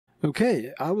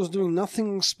Okay, I was doing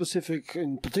nothing specific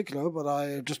in particular, but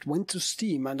I just went to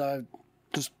Steam and I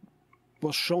just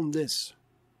was shown this,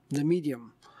 the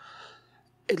Medium.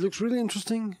 It looks really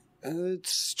interesting.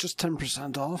 It's just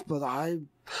 10% off, but I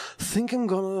think I'm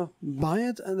gonna buy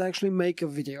it and actually make a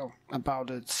video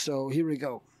about it. So here we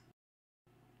go.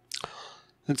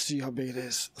 Let's see how big it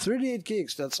is. 38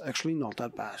 gigs, that's actually not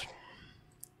that bad.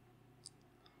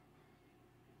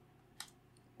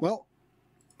 Well,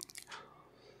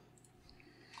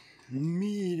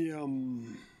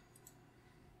 Medium.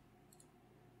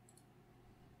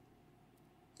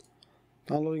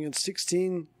 Downloading at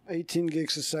 18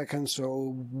 gigs a second,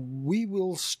 so we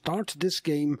will start this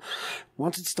game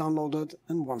once it's downloaded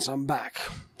and once I'm back.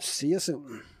 See you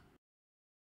soon.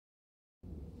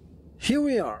 Here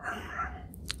we are.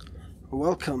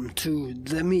 Welcome to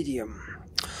the Medium.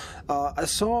 I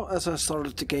saw as I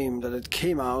started the game that it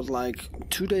came out like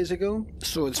 2 days ago,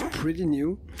 so it's pretty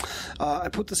new. I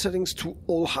put the settings to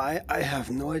all high. I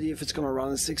have no idea if it's gonna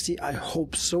run at 60. I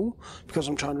hope so, because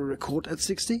I'm trying to record at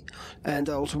 60, and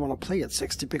I also want to play at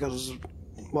 60 because,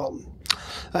 well,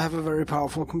 I have a very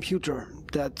powerful computer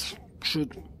that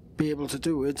should be able to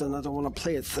do it, and I don't want to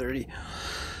play at 30.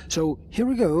 So here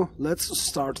we go. Let's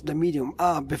start the Medium.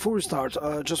 Before we start,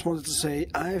 I just wanted to say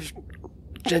I've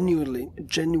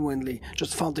genuinely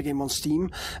just found the game on Steam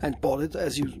and bought it,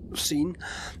 as you've seen.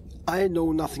 I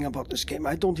know nothing about this game.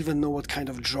 I don't even know what kind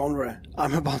of genre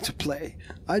I'm about to play.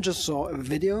 I just saw a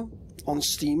video on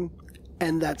Steam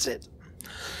and that's it.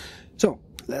 So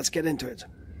let's get into it.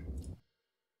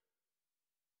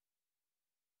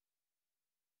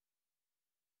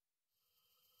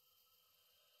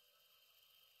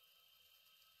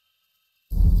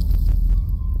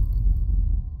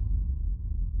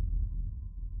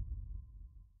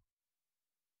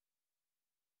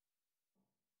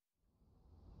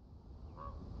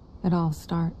 It all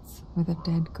starts with a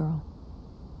dead girl.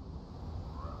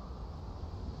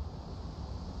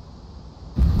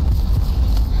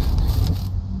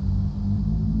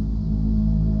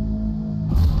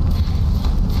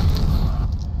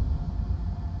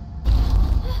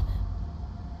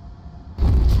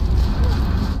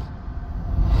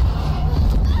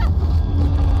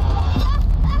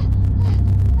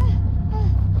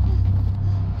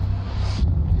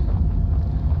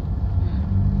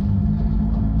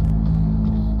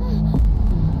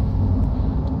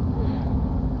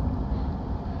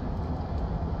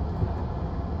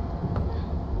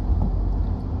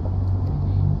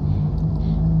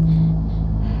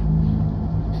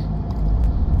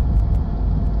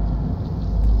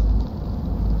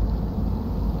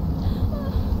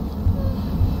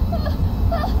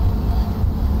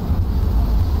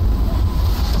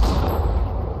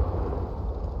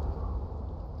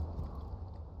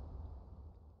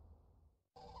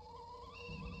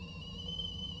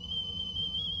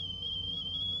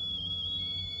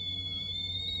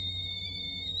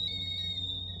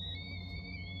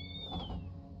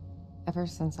 Ever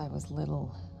since I was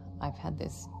little, I've had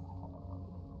this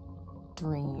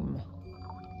dream.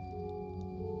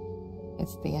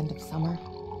 It's the end of summer.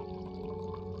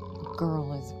 A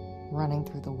girl is running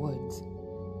through the woods.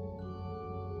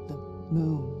 The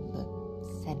moon, the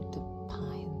scent of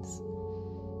pines.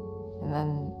 And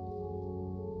then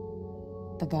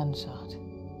the gunshot.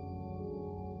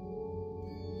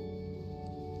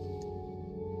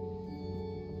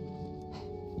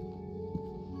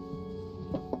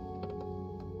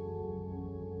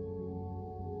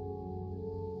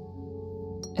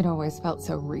 It always felt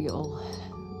so real.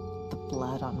 The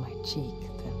blood on my cheek,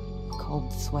 the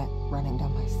cold sweat running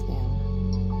down my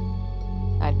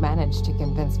skin. I'd managed to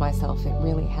convince myself it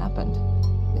really happened.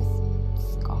 This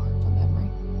scar of a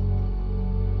memory.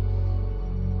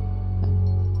 But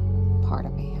part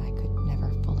of me I could never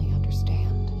fully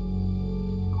understand.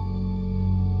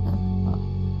 And, well,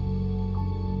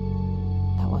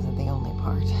 that wasn't the only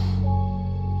part.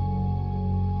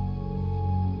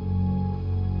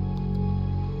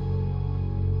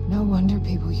 No wonder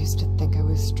people used to think I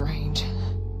was strange.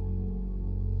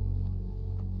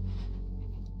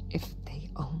 If they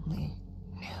only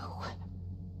knew.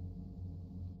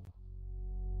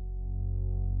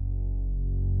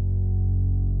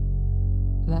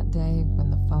 That day when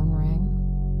the phone rang,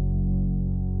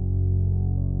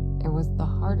 it was the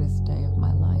hardest day of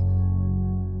my life.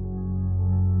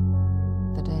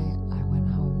 The day I went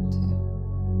home to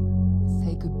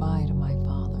say goodbye to my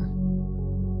father.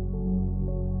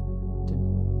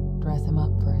 Dress him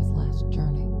up for his last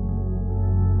journey.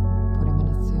 Put him in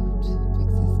a suit, fix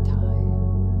his tie.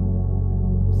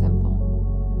 Simple.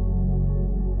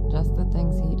 Just the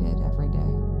things he did every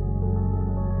day.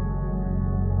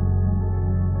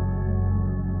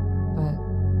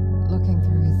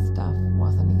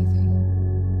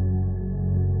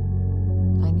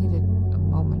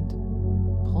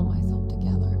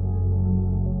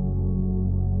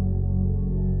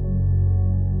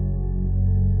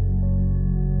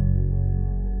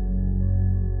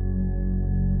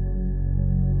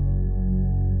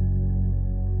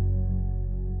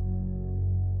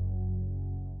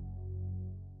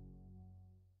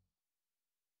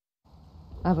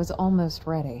 I was almost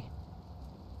ready.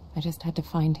 I just had to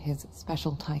find his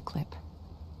special tie clip.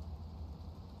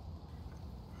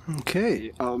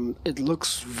 Okay, it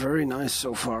looks very nice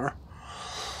so far.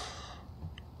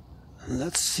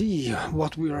 Let's see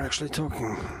what we are actually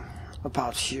talking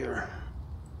about here.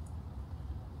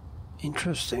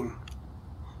 Interesting.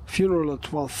 Funeral at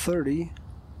 12:30.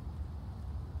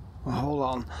 Well, hold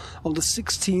on. On the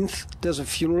 16th, there's a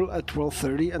funeral at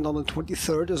 12:30, and on the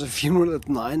 23rd, there's a funeral at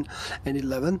 9 and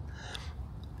 11.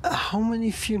 How many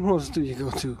funerals do you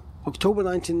go to? October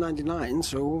 1999,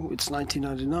 so it's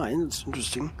 1999. It's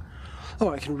interesting. Oh,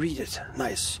 I can read it.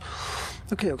 Nice.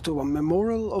 Okay, October.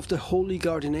 Memorial of the Holy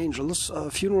Guardian Angels.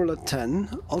 Funeral at 10.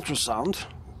 Ultrasound.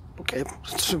 Okay,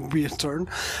 it's a weird turn.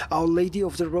 Our Lady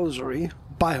of the Rosary.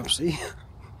 Biopsy.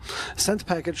 Sent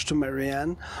package to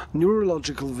Marianne.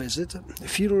 Neurological visit.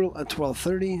 Funeral at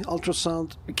 12:30.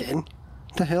 Ultrasound. Again.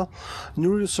 The hell?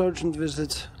 Neurosurgeon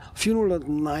visit. Funeral at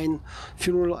 9.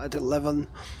 Funeral at 11.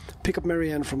 Pick up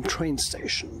Marianne from train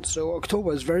station. So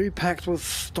October is very packed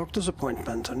with doctor's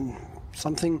appointment and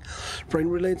something brain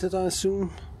related, I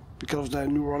assume, because they're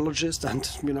neurologist and,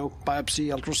 you know,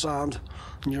 biopsy, ultrasound,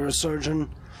 neurosurgeon.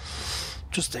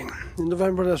 Interesting. In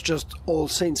November there's just All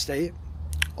Saints Day,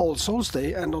 All Souls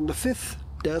Day, and on the 5th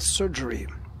there's surgery.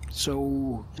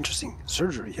 So interesting.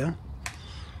 Surgery, yeah?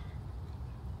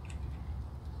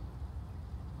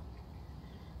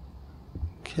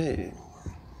 Okay.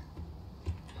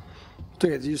 To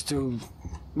get used to,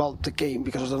 well, the game,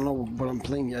 because I don't know what I'm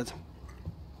playing yet.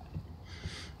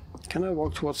 Can I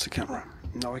walk towards the camera?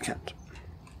 No, I can't.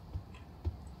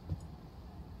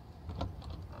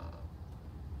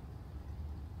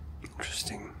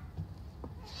 Interesting.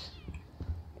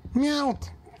 Meow!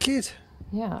 Kid!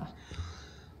 Yeah.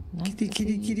 Nice Kitty, to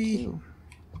kitty, see you kitty. too.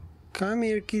 Come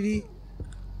here, kitty.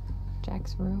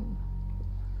 Jack's room.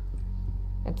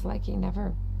 It's like he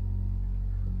never...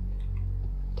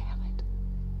 Damn it.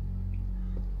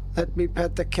 Let me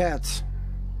pet the cat.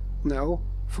 No,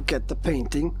 forget the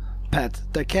painting. Pet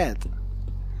the cat.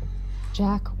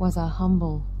 Jack was a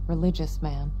humble, religious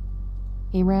man.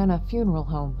 He ran a funeral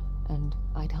home, and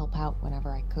I'd help out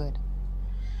whenever I could.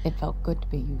 It felt good to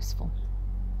be useful.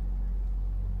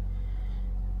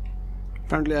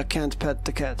 Apparently I can't pet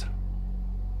the cat.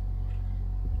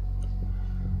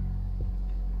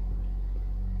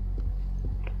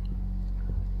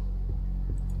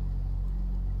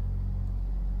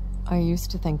 I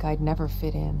used to think I'd never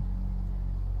fit in.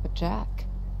 But Jack,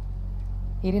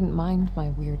 he didn't mind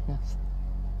my weirdness.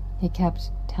 He kept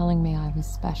telling me I was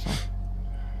special.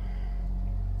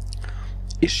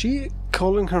 Is she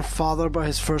calling her father by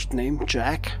his first name,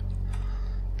 Jack?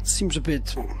 It seems a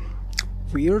bit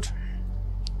weird.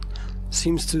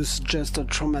 Seems to suggest a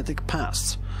traumatic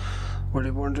past, where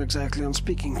they weren't exactly on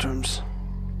speaking terms.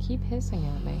 Keep hissing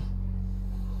at me.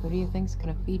 Who do you think's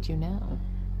gonna feed you now?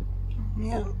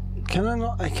 Yeah, can I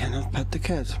not? I cannot pet the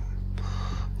cat.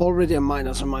 Already a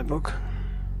minus in my book.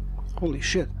 Holy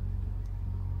shit.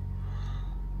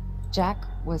 Jack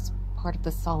was part of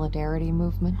the Solidarity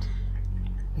movement.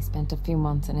 He spent a few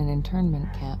months in an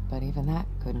internment camp, but even that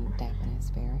couldn't dampen his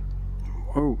spirit.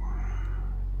 Whoa.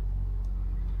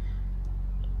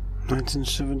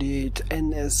 1978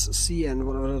 NSCN,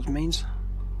 whatever that means.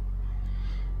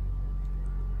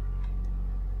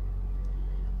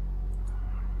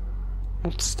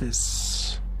 What's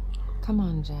this? Come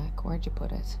on, Jack. Where'd you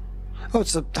put it? Oh,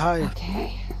 it's a tie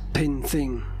Okay. pin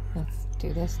thing. Let's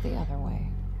do this the other way.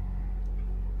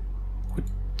 What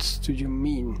do you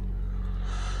mean?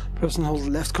 Person holds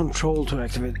left control to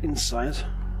activate inside.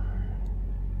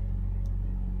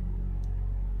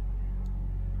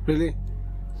 Really?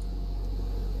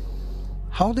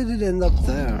 How did it end up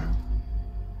there?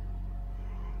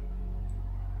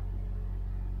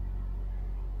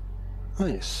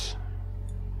 Nice.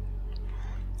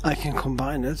 I can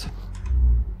combine it.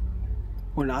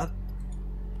 Or not.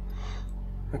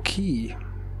 A key.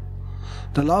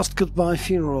 The last goodbye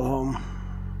funeral home.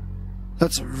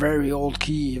 That's a very old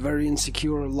key, very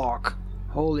insecure lock.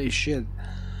 Holy shit.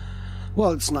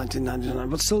 Well, it's 1999,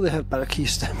 but still they had better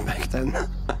keys than back then.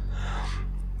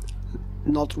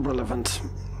 Not relevant.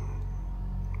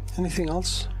 Anything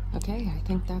else? Okay, I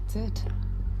think that's it.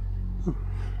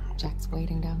 Jack's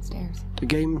waiting downstairs. The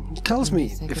game tells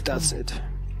me if that's it.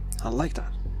 I like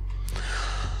that.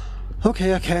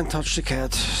 Okay, I can't touch the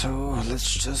cat, so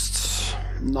let's just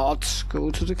not go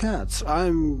to the cat.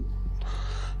 I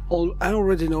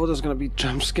already know there's gonna be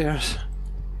jump scares.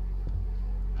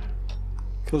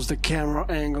 Because the camera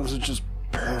angles are just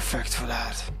perfect for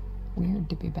that. Weird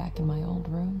to be back in my old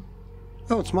room.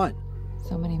 Oh, it's mine.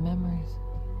 So many memories.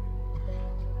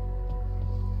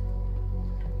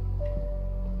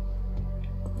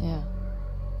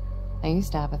 I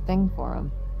used to have a thing for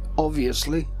them.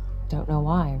 Obviously. Don't know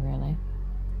why, really.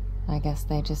 I guess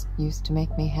they just used to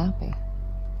make me happy.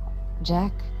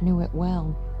 Jack knew it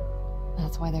well.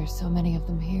 That's why there's so many of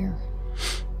them here.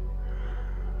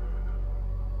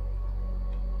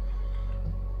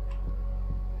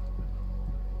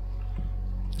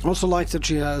 I also like that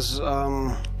she has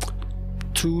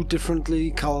two differently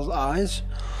colored eyes.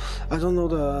 I don't know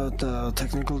the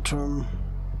technical term.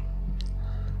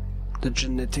 The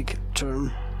genetic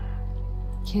term.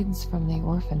 Kids from the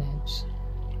orphanage.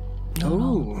 Not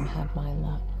all of them had my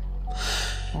luck.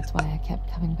 That's why I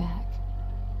kept coming back.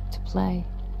 To play.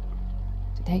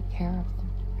 To take care of them.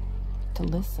 To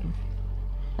listen.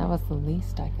 That was the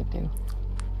least I could do.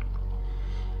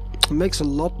 It makes a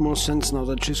lot more sense now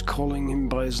that she's calling him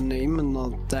by his name and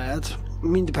not Dad. I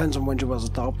mean, depends on when she was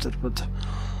adopted, but...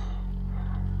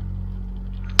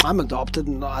 I'm adopted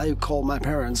and I call my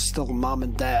parents still Mom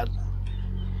and Dad.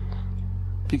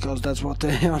 Because that's what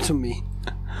they are to me.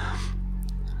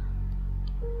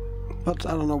 But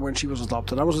I don't know when she was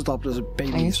adopted. I was adopted as a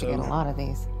baby, I used to get a lot of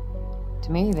these.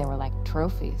 To me, they were like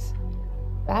trophies.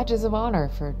 Badges of honor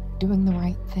for doing the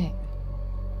right thing.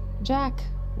 Jack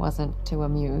wasn't too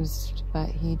amused, but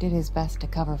he did his best to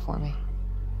cover for me.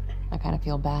 I kind of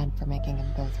feel bad for making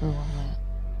him go through all that.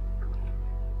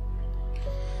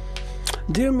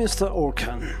 Dear Mr.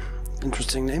 Orkan,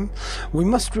 interesting name, we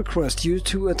must request you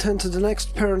to attend to the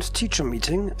next parent-teacher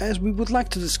meeting, as we would like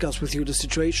to discuss with you the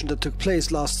situation that took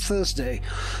place last Thursday.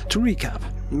 To recap,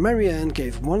 Marianne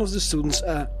gave one of the students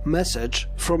a message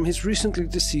from his recently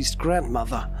deceased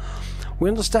grandmother. We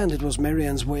understand it was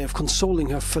Marianne's way of consoling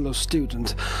her fellow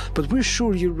student, but we're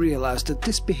sure you realize that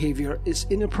this behavior is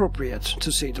inappropriate,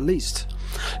 to say the least.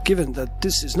 Given that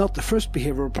this is not the first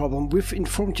behavioral problem we've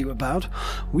informed you about,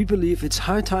 we believe it's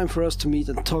high time for us to meet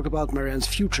and talk about Marianne's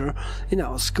future in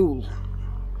our school.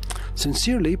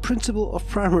 Sincerely, Principal of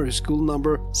Primary School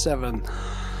number 7.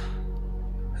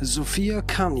 Zofia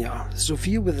Kanya.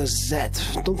 Zofia with a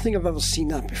Z. Don't think I've ever seen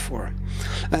that before.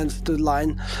 And the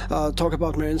line, talk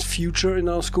about Marianne's future in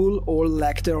our school, or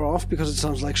lack thereof, because it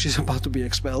sounds like she's about to be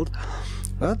expelled.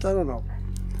 But I don't know.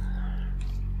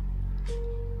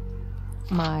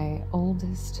 My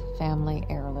oldest family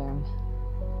heirloom.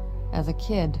 As a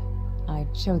kid,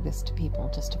 I'd show this to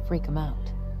people just to freak them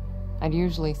out. I'd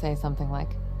usually say something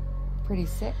like, "Pretty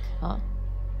sick, huh?"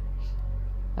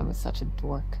 I was such a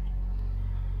dork.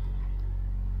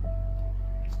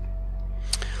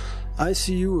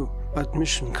 ICU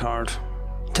admission card.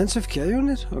 Intensive care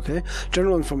unit? Okay.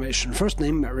 General information. First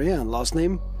name Marianne. Last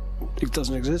name? It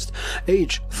doesn't exist.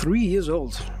 Age 3 years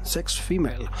old. Sex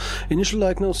female. Initial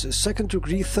diagnosis: second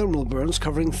degree thermal burns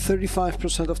covering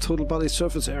 35% of total body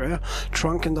surface area,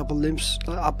 trunk and upper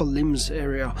limbs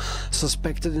area.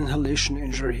 Suspected inhalation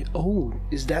injury. Oh,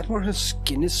 is that why her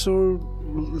skin is so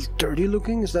dirty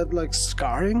looking? Is that like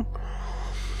scarring?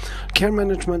 Care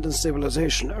management and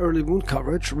stabilization, early wound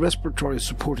coverage, respiratory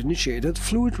support initiated,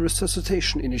 fluid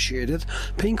resuscitation initiated,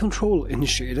 pain control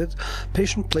initiated,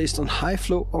 patient placed on high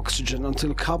flow oxygen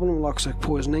until carbon monoxide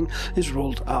poisoning is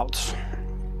ruled out.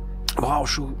 Wow,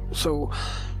 so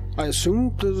I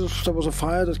assumed there was a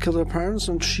fire that killed her parents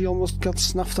and she almost got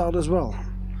snuffed out as well.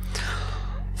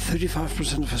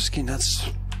 35% of her skin, that's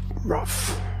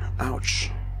rough. Ouch.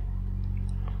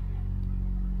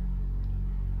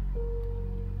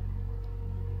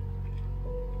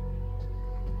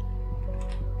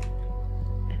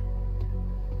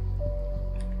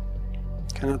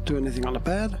 Cannot do anything on a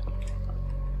bed.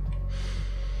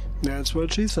 That's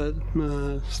what she said.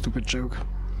 Stupid joke.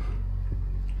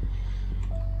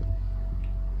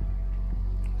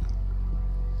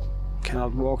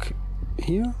 Cannot walk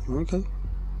here? Okay.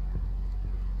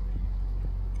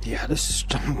 Yeah, this is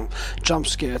jump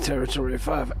scare territory if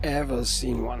I've ever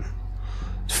seen one.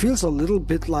 It feels a little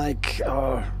bit like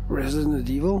Resident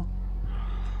Evil,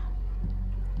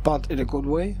 but in a good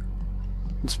way.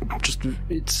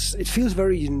 It feels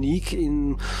very unique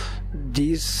in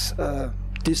this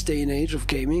day and age of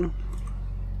gaming.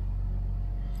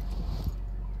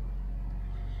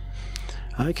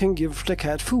 I can give the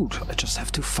cat food. I just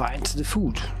have to find the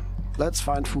food. Let's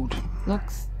find food.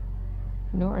 Looks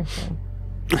nourishing.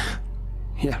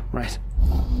 Yeah, right.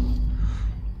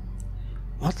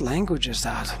 What language is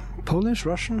that? Polish?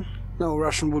 Russian? No,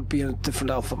 Russian would be a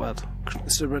different alphabet.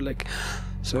 Cyrillic.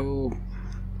 So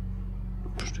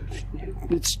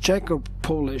it's Czech or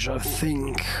Polish, I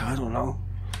think. I don't know.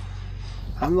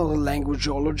 I'm not a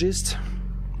languageologist,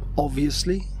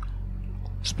 obviously.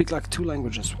 Speak like 2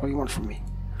 languages. What do you want from me?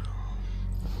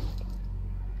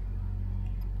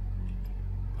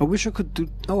 I wish I could do...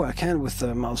 Oh, I can with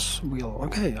the mouse wheel.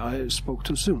 Okay, I spoke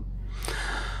too soon.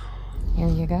 Here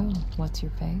you go. What's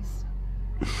your face?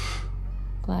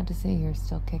 Glad to see you're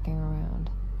still kicking around.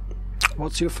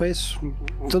 What's your face?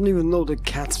 Don't even know the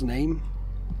cat's name.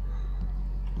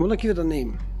 Wanna give it a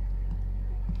name?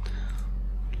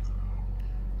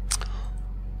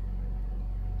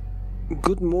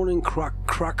 Good morning,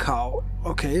 Krakow.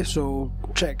 Okay, so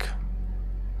check.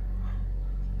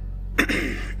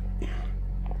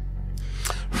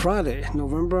 Friday,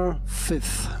 November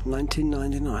 5th,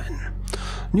 1999.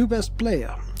 New best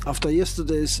player. After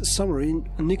yesterday's summary,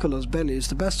 Nicolas Belli is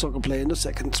the best soccer player in the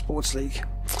second sports league.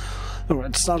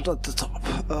 Alright, start at the top.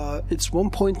 It's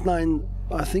 1.9,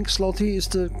 I think, zloty is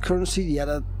the currency.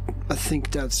 Yeah, I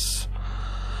think that's...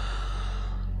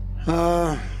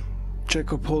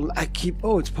 Czech or Poland.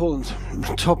 Oh, it's Poland.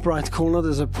 Top right corner,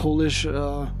 there's a Polish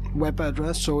web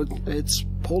address, so it's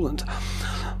Poland.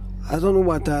 I don't know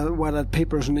why that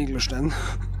paper is in English then.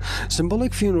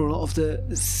 Symbolic funeral of the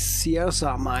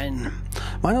Sierza mine.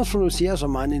 Miners from the Sierza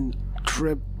mine in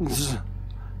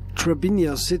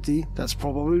Trebinia City, that's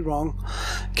probably wrong,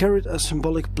 carried a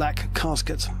symbolic black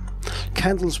casket.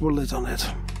 Candles were lit on it.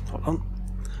 Hold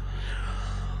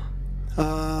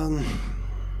on.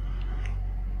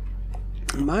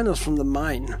 Miners from the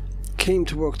mine came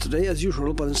to work today as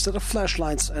usual, but instead of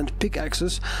flashlights and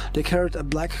pickaxes, they carried a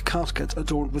black casket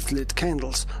adorned with lit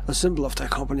candles, a symbol of their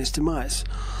company's demise.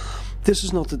 This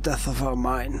is not the death of our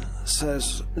mine,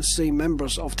 say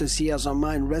members of the Sierza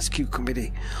Mine Rescue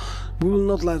Committee. We will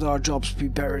not let our jobs be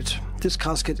buried. This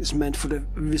casket is meant for the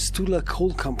Vistula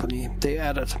Coal Company, they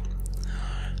add,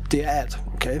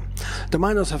 okay? The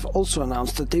miners have also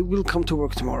announced that they will come to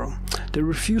work tomorrow. They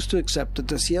refuse to accept that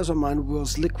the Sierza mine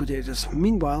was liquidated.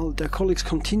 Meanwhile, their colleagues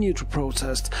continue to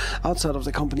protest outside of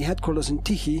the company headquarters in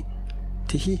Tichy,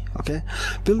 okay,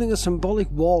 building a symbolic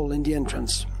wall in the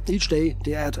entrance. Each day,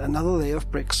 they add another layer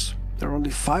of bricks. There are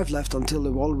only 5 left until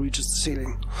the wall reaches the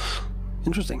ceiling.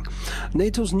 Interesting.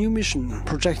 NATO's new mission,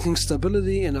 projecting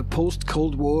stability in a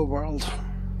post-Cold War world.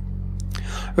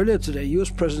 Earlier today, US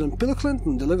President Bill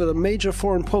Clinton delivered a major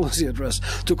foreign policy address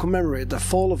to commemorate the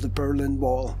fall of the Berlin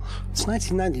Wall. It's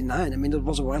 1999, I mean, that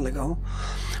was a while ago.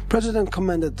 President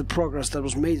commended the progress that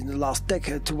was made in the last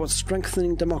decade towards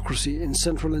strengthening democracy in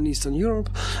Central and Eastern Europe,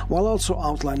 while also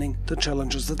outlining the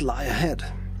challenges that lie ahead.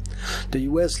 The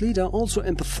US leader also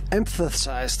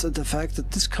emphasized the fact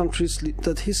that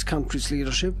his country's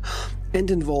leadership and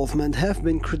involvement have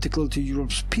been critical to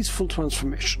Europe's peaceful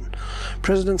transformation.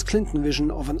 President Clinton's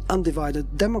vision of an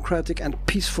undivided, democratic and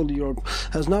peaceful Europe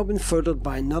has now been furthered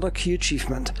by another key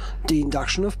achievement, the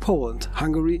induction of Poland,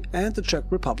 Hungary and the Czech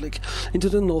Republic into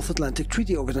the North Atlantic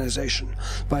Treaty Organization.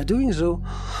 By doing so,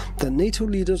 the NATO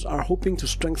leaders are hoping to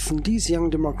strengthen these young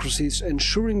democracies,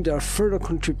 ensuring their further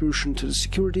contribution to the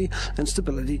security and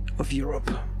stability of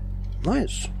Europe.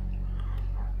 Nice.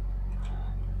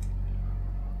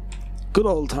 Good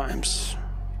old times,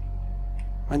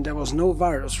 when there was no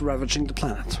virus ravaging the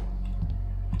planet.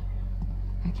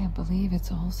 I can't believe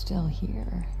it's all still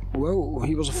here. Whoa,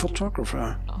 he was a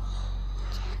photographer. Oh,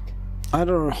 Jack.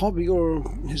 Either a hobby or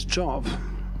his job.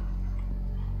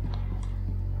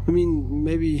 I mean,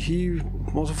 maybe he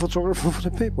was a photographer for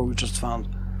the paper we just found.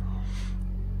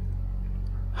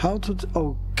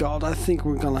 Oh god, I think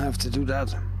we're gonna have to do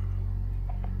that.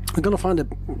 We're gonna find a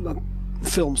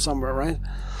film somewhere, right?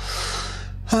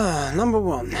 Number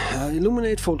 1,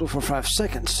 illuminate photo for 5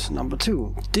 seconds. Number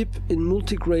 2, dip in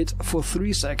multigrade for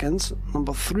 3 seconds.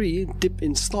 Number 3, dip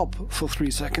in stop for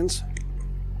 3 seconds.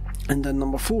 And then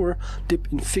number 4, dip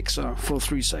in fixer for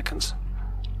 3 seconds.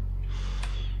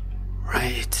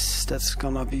 Right, that's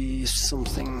gonna be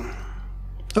something.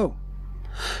 Oh,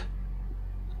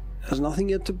 there's nothing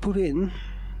yet to put in.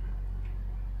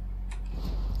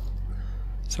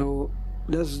 So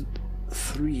there's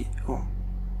 3. Oh.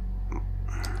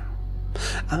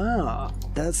 Ah,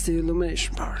 that's the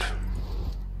illumination part.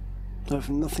 I have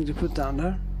nothing to put down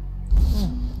there.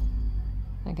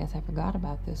 I guess I forgot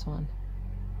about this one.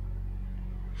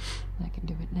 I can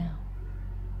do it now.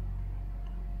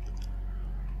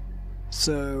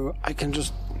 So I can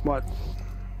just, what,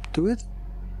 do it?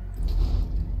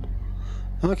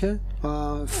 Okay,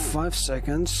 5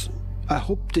 seconds. I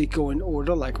hope they go in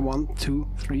order, like 1, 2,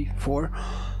 3, 4,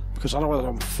 because otherwise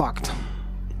I'm fucked.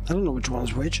 I don't know which one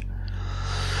is which.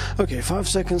 Okay, 5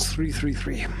 seconds, 3, 3,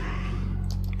 3.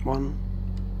 1,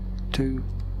 2,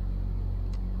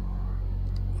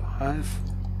 5.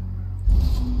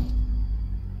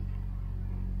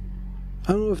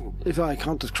 I don't know if I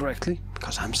counted correctly,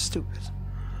 because I'm stupid.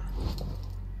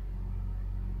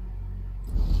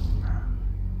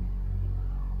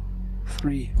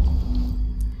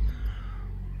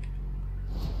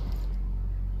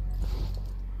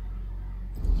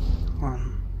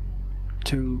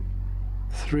 2,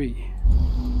 3.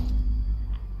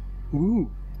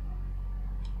 Ooh.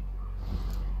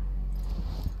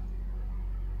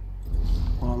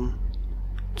 1,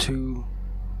 2,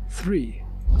 3.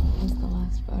 This is the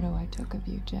last photo I took of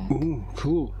you, Jack. Ooh,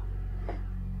 cool.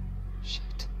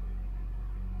 Shoot.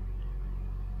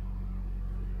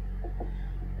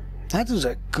 That is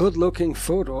a good-looking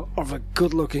photo of a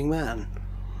good-looking man.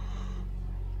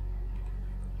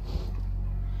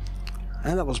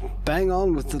 And that was bang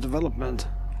on with the development.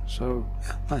 So,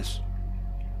 yeah, nice.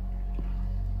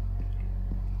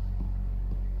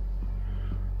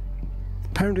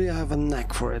 Apparently I have a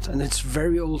knack for it, and it's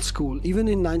very old school. Even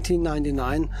in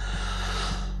 1999,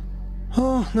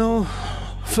 oh no,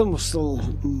 film was still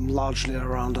largely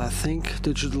around, I think.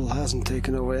 Digital hasn't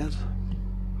taken over yet.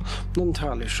 Not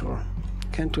entirely sure.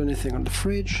 Can't do anything on the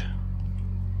fridge.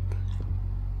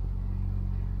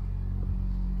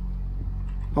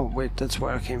 Oh wait, that's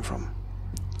where I came from.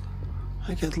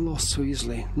 I get lost so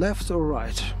easily. Left or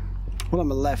right? Well, I'm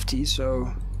a lefty,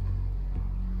 so...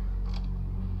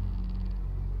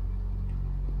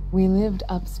 We lived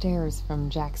upstairs from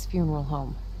Jack's funeral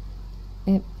home.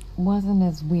 It wasn't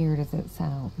as weird as it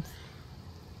sounds.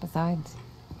 Besides,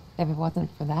 if it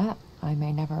wasn't for that, I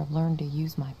may never have learned to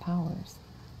use my powers.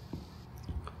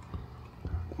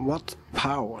 What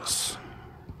powers?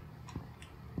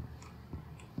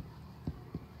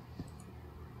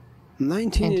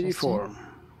 1984.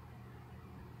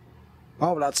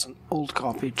 Oh, that's an old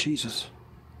copy, Jesus.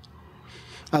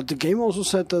 The game also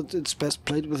said that it's best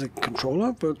played with a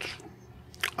controller, but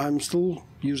I'm still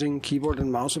using keyboard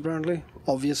and mouse apparently.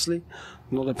 Obviously,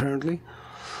 not apparently.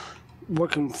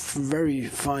 Working very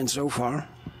fine so far.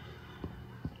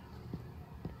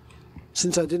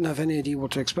 Since I didn't have any idea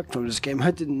what to expect from this game, I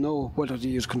didn't know whether to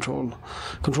use controller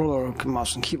or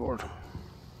mouse and keyboard.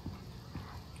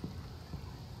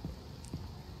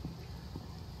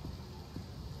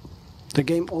 The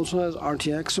game also has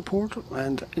RTX support,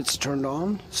 and it's turned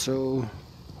on, so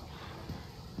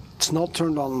it's not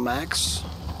turned on max,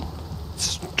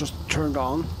 it's just turned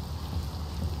on.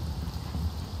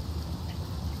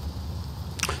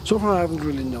 So far I haven't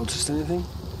really noticed anything.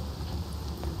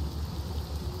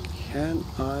 Can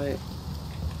I...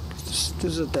 This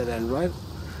is a dead end, right?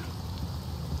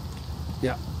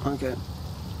 Yeah, okay.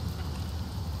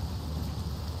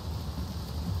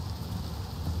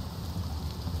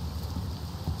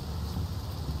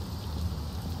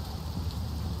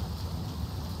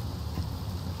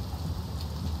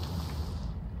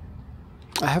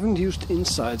 I haven't used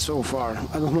Inside so far.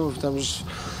 I don't know if that was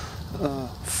a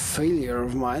failure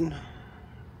of mine.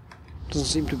 Doesn't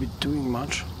seem to be doing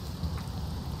much.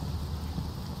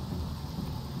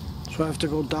 So I have to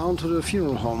go down to the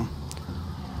funeral home,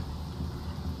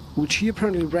 which he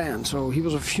apparently ran. So he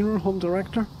was a funeral home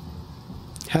director,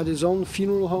 had his own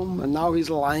funeral home, and now he's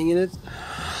lying in it.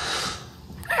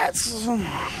 It's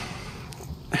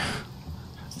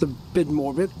a bit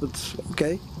morbid, but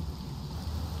okay.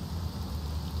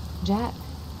 Jack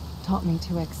taught me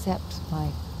to accept my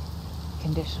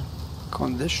condition.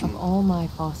 Condition? Of all my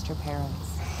foster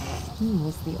parents, he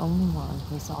was the only one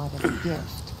who saw it as a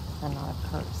gift and not a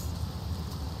curse.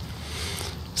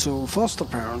 So foster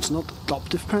parents, not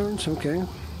adoptive parents? Okay.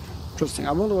 Interesting.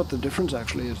 I wonder what the difference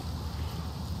actually is.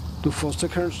 Do foster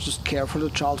parents just care for the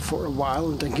child for a while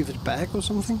and then give it back or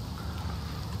something?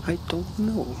 I don't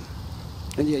know.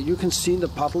 And yeah, you can see in the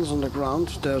puddles on the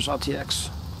ground, there's RTX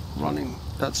running.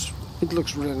 It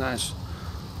looks really nice.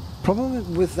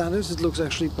 Problem with that is it looks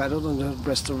actually better than the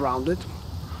rest around it,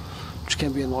 which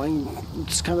can be annoying.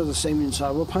 It's kind of the same in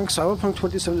Cyberpunk. Cyberpunk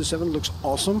 2077 looks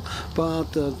awesome,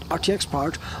 but the RTX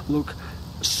part look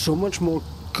so much more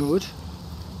good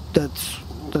that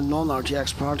the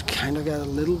non-RTX part kind of got a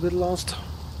little bit lost.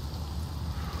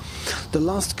 The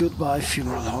Last Goodbye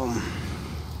Funeral Home.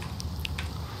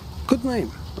 Good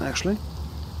name, actually.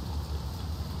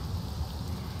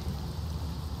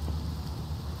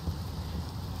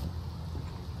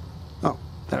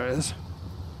 There it is.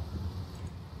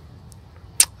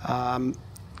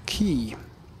 Key.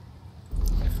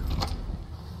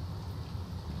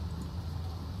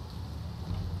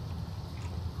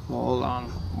 Hold on.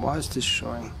 Why is this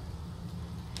showing?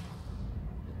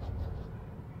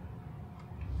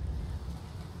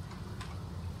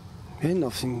 Okay,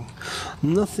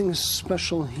 nothing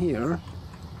special here.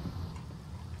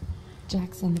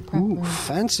 Jack's in the prep room. Ooh,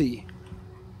 fancy.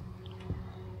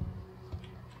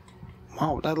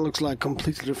 Wow, that looks like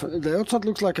completely different. The outside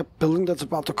looks like a building that's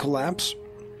about to collapse.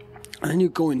 And you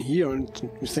go in here and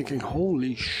you're thinking,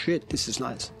 holy shit, this is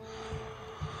nice.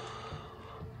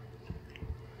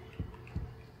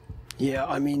 Yeah,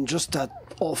 I mean, just that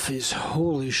office.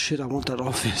 Holy shit, I want that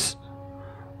office.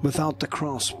 Without the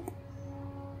cross.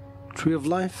 Tree of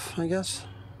life, I guess.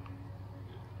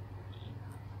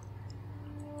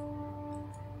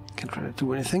 Can't really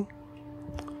do anything.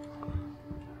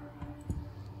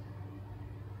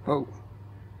 Oh.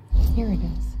 Here it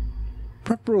is.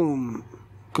 Prep room.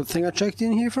 Good thing I checked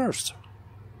in here first.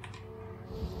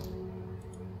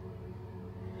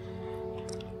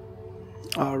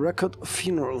 Record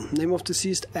funeral. Name of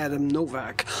deceased Adam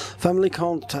Novak. Family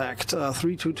contact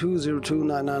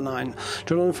 322-02-999.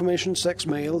 General information: sex,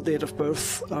 male. Date of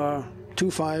birth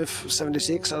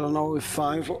 2576. I don't know if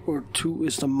 5 or 2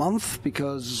 is the month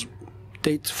because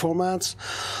date formats.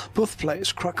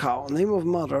 Birthplace Krakow. Name of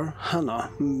mother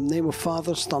Hannah. Name of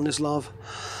father Stanislav.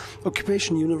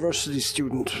 Occupation university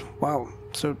student. Wow,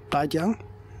 so died young.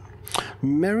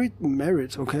 Married,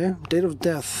 okay. Date of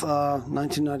death,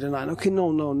 1999. Okay,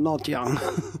 no, not young.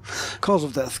 Cause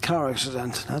of death, car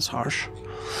accident. That's harsh.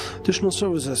 Additional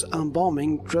services: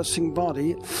 embalming, dressing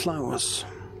body, flowers.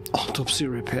 Autopsy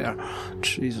repair.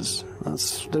 Jesus,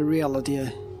 that's the reality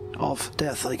of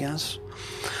death, I guess.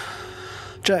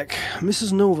 Check.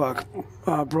 Mrs. Novak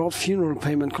brought funeral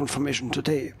payment confirmation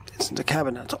today. It's in the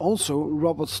cabinet. Also,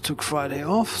 Robert took Friday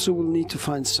off, so we'll need to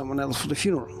find someone else for the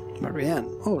funeral. Marianne.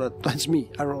 Oh, that's me.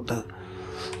 I wrote that.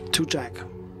 To Jack.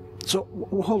 So,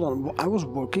 hold on. I was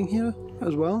working here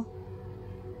as well?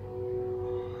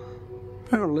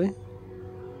 Apparently.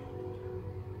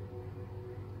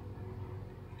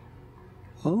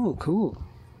 Oh, cool.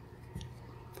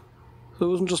 So it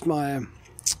wasn't just my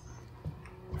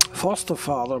foster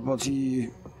father, but he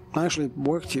actually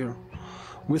worked here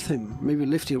with him. Maybe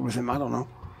lived here with him. I don't know.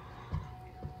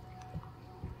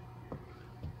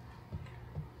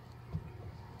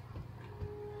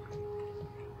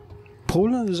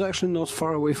 Poland is actually not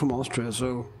far away from Austria,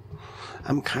 so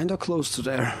I'm kind of close to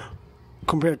there,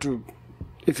 compared to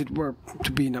if it were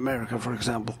to be in America, for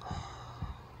example.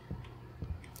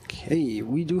 Okay,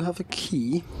 we do have a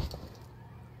key.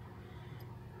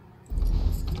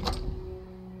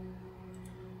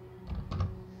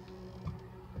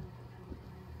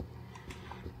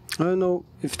 I don't know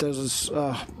if there's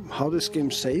how this game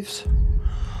saves.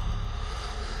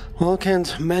 Well, I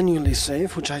can't manually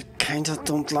save, which I kinda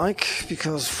don't like,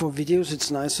 because for videos it's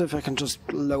nicer if I can just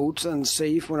load and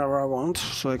save whenever I want,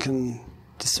 so I can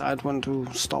decide when to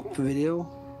stop the video.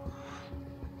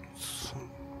 It's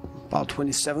about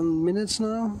 27 minutes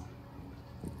now.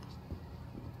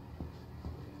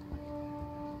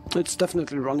 It's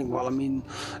definitely running well. I mean,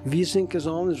 VSync is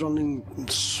on, it's running,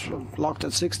 it's locked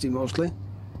at 60 mostly.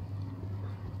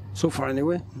 So far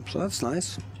anyway, so that's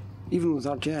nice. Even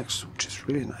without jacks, which is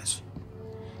really nice.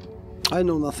 I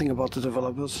know nothing about the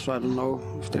developers, so I don't know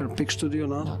if they're a big studio or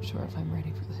not. Not sure if I'm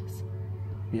ready for this.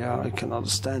 Yeah, I can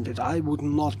understand it. I would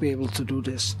not be able to do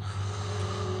this.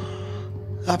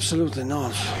 Absolutely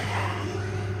not.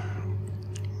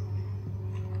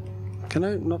 Can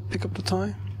I not pick up the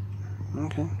tie?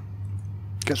 Okay.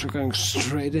 Guess we're going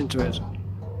straight into it.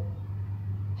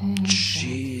 And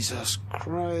Jesus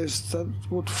Christ, that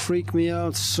would freak me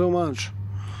out so much.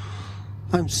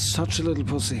 I'm such a little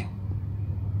pussy.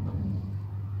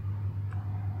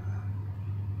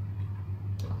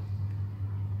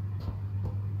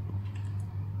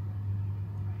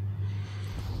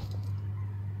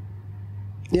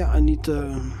 Yeah, I need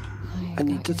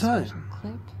the tie.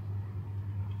 Clip?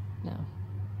 No.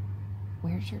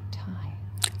 Where's your tie?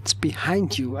 It's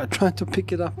behind you. I tried to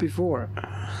pick it up before.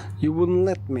 You wouldn't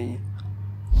let me.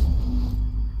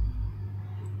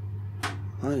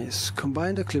 Nice.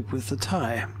 Combine the clip with the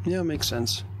tie. Yeah, makes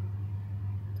sense.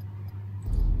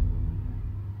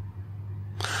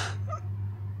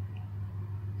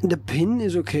 The pin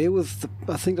is okay with the,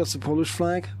 I think that's the Polish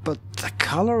flag, but the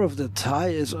color of the tie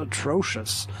is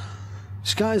atrocious.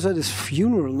 This guy's at his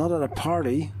funeral, not at a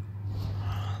party.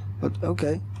 But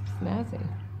okay. Snazzy.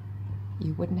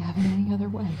 You wouldn't have it any other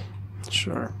way.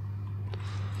 Sure.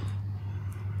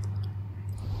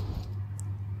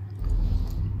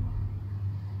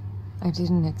 I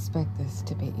didn't expect this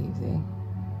to be easy.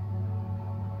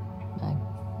 I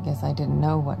guess I didn't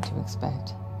know what to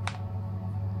expect.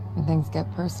 When things get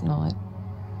personal, it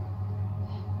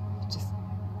just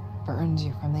burns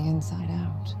you from the inside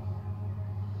out.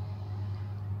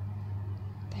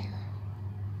 There.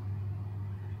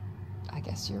 I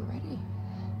guess you're ready.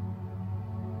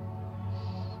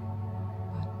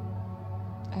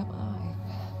 But am I?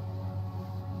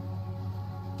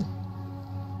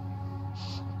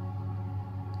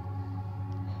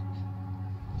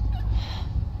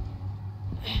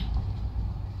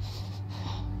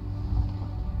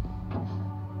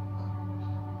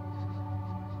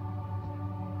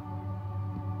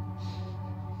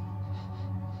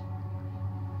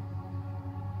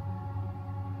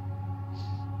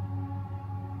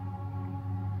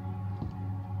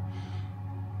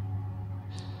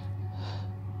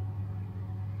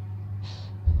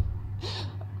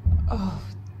 Oh,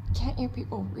 can't you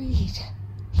people read?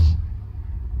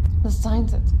 The sign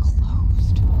says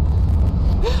closed.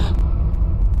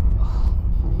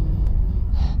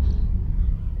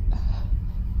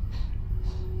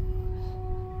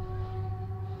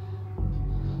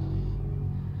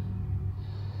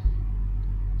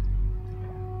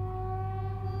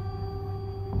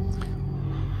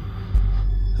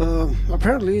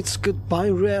 Apparently it's goodbye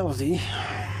reality.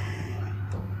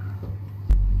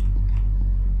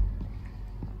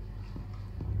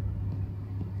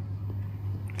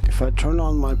 If I turn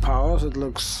on my powers, it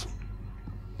looks...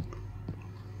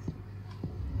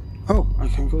 Oh, I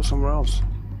can go somewhere else.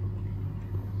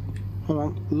 Hold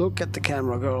on, look at the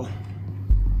camera, girl.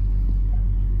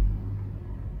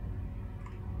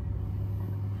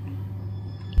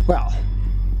 Well,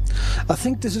 I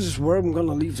think this is where I'm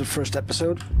gonna leave the first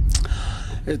episode.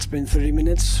 It's been 30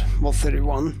 minutes, well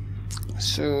 31.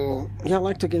 So yeah, I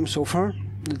like the game so far.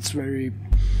 It's very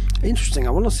interesting. I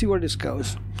want to see where this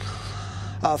goes.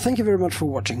 Thank you very much for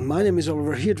watching. My name is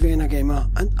Oliver here at Vienna Gamer,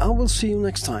 and I will see you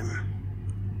next time.